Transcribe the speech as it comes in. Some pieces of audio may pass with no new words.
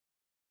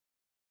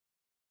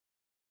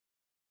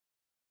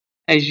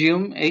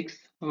Assume X,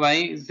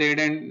 Y, Z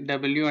and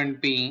W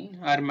and P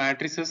are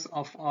matrices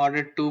of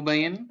order 2 by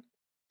n,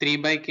 3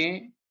 by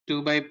k,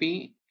 2 by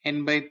p,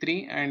 n by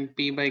 3 and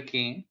p by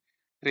k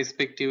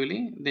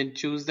respectively. Then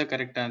choose the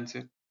correct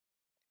answer.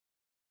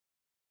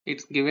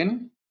 It's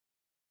given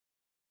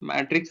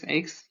matrix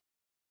X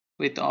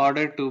with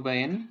order 2 by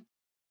n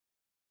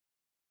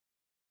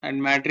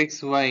and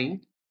matrix Y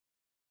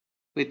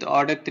with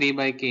order 3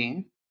 by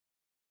k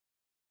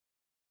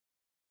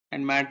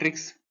and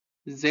matrix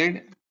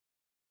Z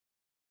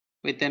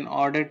with an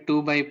order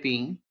 2 by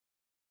p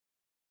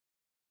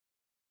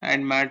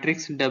and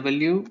matrix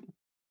W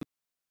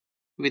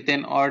with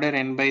an order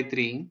n by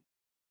 3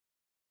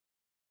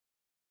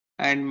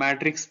 and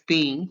matrix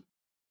P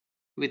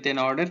with an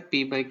order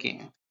p by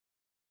k.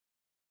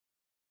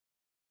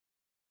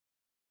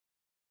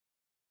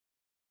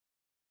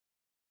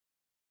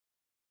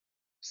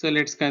 So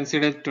let's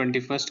consider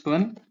 21st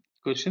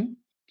question.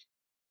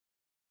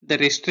 The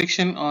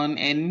restriction on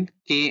n,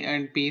 k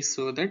and p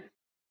so that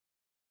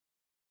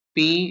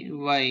py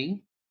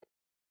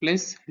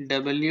plus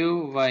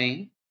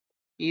wy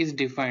is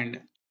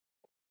defined.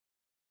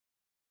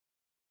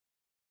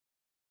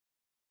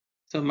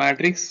 So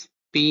matrix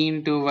p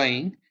into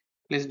y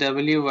plus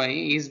wy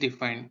is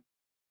defined.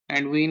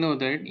 And we know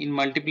that in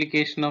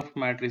multiplication of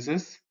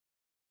matrices,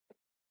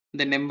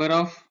 the number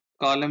of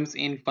columns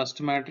in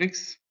first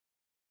matrix,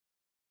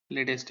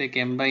 let us take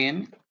m by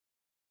n,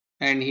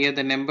 and here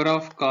the number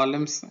of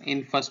columns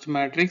in first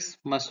matrix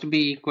must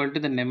be equal to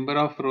the number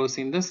of rows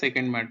in the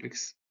second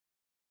matrix.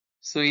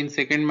 So in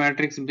second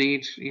matrix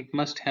B, it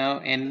must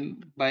have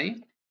n by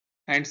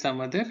and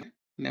some other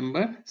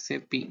number, say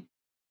p,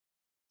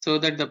 so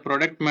that the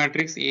product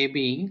matrix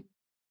AB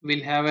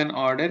will have an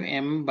order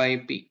m by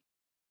p.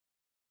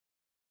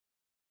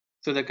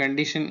 So the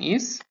condition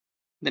is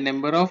the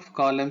number of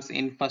columns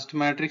in first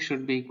matrix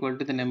should be equal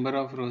to the number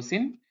of rows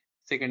in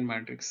second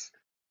matrix.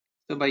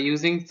 So by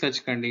using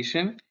such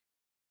condition,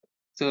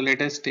 so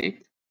let us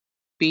take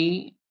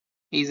P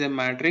is a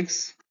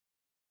matrix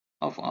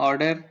of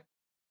order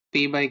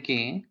P by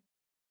K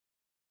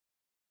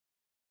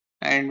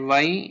and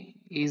Y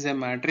is a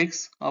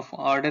matrix of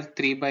order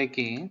 3 by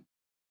K.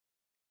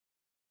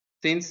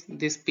 Since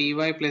this Py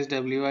plus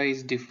Wi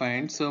is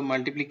defined, so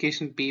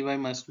multiplication Py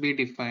must be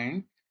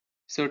defined.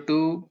 So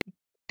to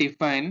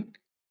define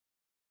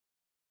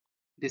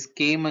this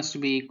K must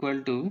be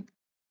equal to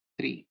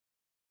 3.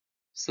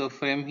 So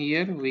from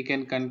here we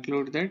can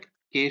conclude that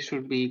K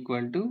should be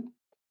equal to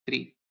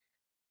 3.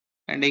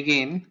 And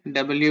again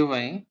W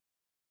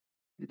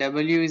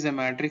is a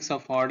matrix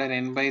of order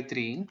n by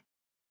 3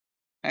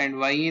 and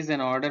Y is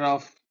an order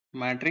of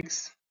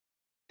matrix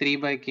 3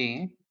 by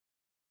K.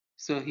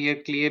 So here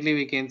clearly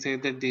we can say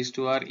that these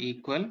two are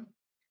equal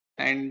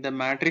and the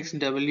matrix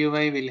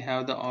Wy will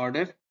have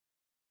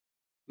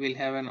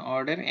an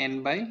order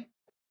n by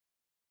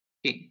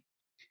K.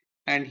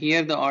 And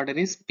here the order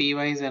is Py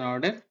is an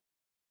order.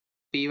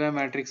 Py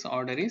matrix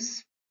order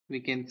is,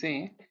 we can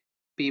say,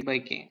 P by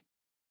K.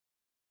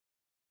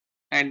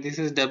 And this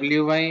is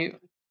Wy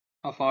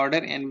of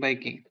order n by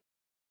k.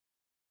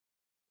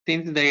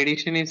 Since the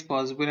addition is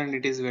possible and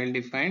it is well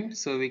defined,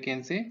 so we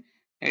can say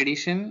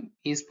addition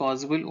is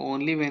possible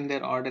only when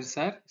their orders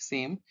are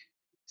same.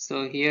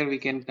 So here we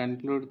can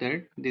conclude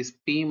that this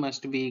p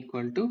must be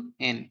equal to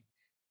n,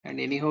 and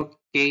anyhow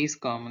k is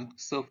common.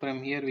 So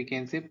from here we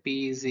can say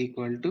p is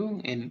equal to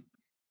n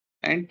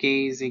and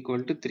k is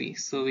equal to 3.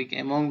 So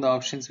among the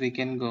options we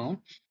can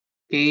go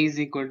k is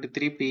equal to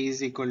 3, p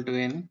is equal to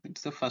n.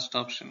 It's the first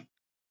option.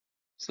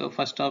 So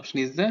first option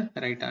is the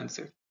right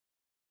answer.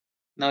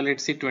 Now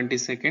let's see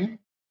 22nd.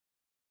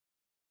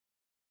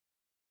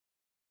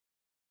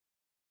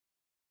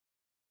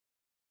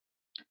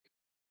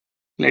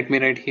 Let me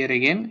write here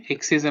again.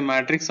 X is a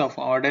matrix of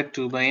order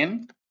 2 by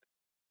n.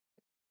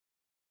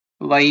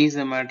 Y is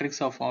a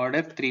matrix of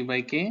order 3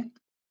 by k.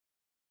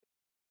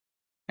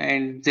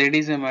 And Z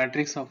is a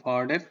matrix of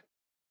order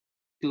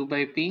 2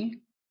 by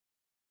p.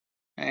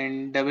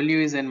 And W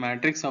is a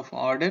matrix of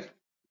order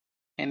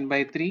n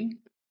by 3.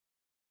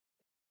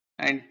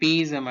 And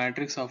P is a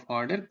matrix of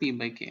order p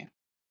by k.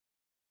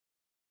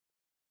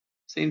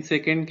 So in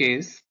second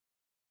case,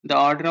 the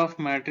order of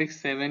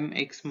matrix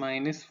 7x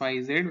minus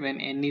 5z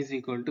when n is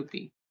equal to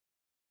p.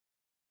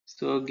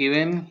 So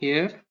given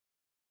here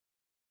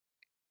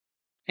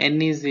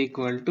n is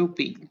equal to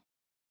p.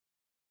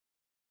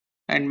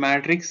 And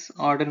matrix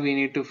order we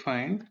need to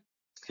find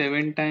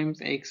 7 times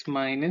x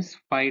minus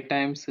 5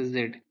 times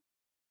z.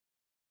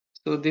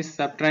 So this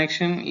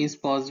subtraction is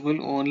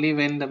possible only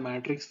when the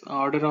matrix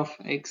order of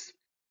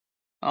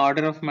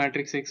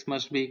matrix x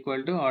must be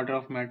equal to order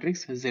of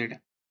matrix z.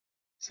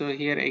 So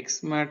here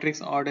x matrix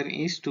order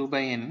is 2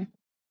 by n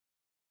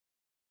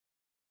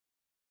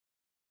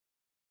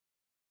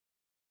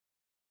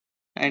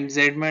and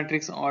z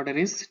matrix order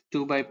is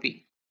 2 by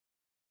p.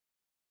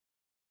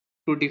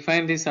 To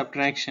define this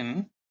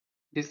subtraction,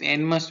 this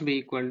n must be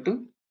equal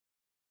to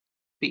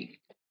p.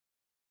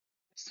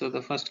 So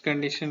the first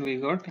condition we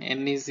got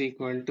n is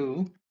equal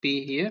to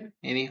p here,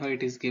 anyhow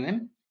it is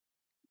given.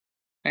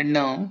 And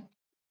now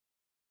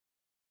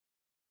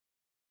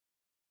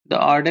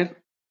the order,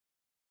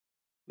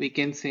 we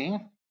can say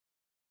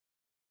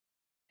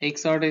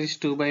x order is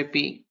 2 by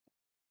p,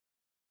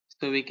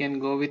 so we can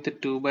go with the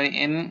 2 by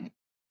n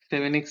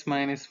 7x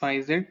minus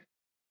 5z.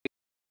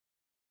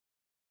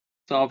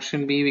 So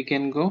option B we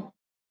can go,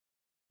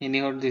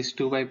 anyhow this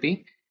 2 by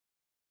p,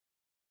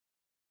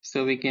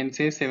 so we can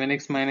say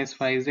 7x minus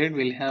 5z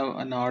will have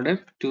an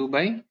order 2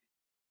 by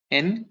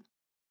n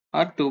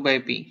or 2 by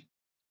p.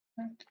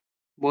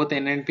 Both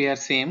n and p are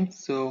same,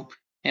 so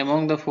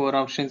among the four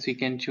options we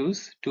can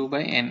choose 2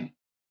 by n.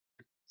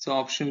 So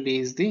option B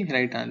is the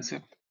right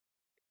answer.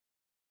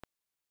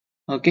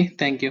 Okay,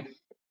 thank you.